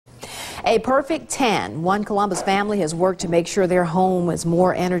A perfect 10. One Columbus family has worked to make sure their home is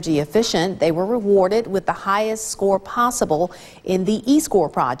more energy efficient. They were rewarded with the highest score possible in the E-Score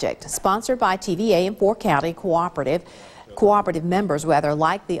project, sponsored by TVA and 4County Cooperative members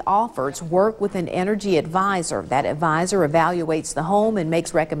like the Alfords work with an energy advisor. That advisor evaluates the home and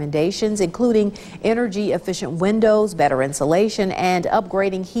makes recommendations, including energy efficient windows, better insulation, and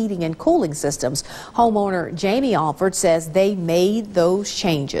upgrading heating and cooling systems. Homeowner Jamie Alford says they made those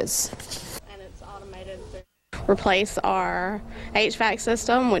changes. And it's automated. Replace our HVAC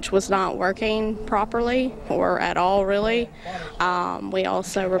system, which was not working properly or at all really. We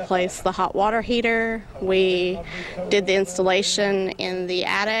also replaced the hot water heater. We did the installation in the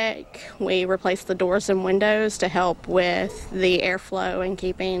attic. We replaced the doors and windows to help with the airflow and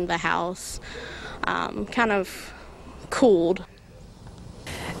keeping the house kind of cooled.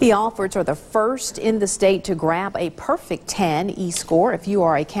 The Alfords are the first in the state to grab a perfect 10 E-Score. If you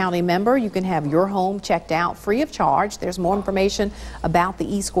are a county member, you can have your home checked out free of charge. There's more information about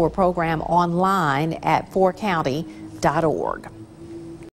the E-Score program online at 4county.org.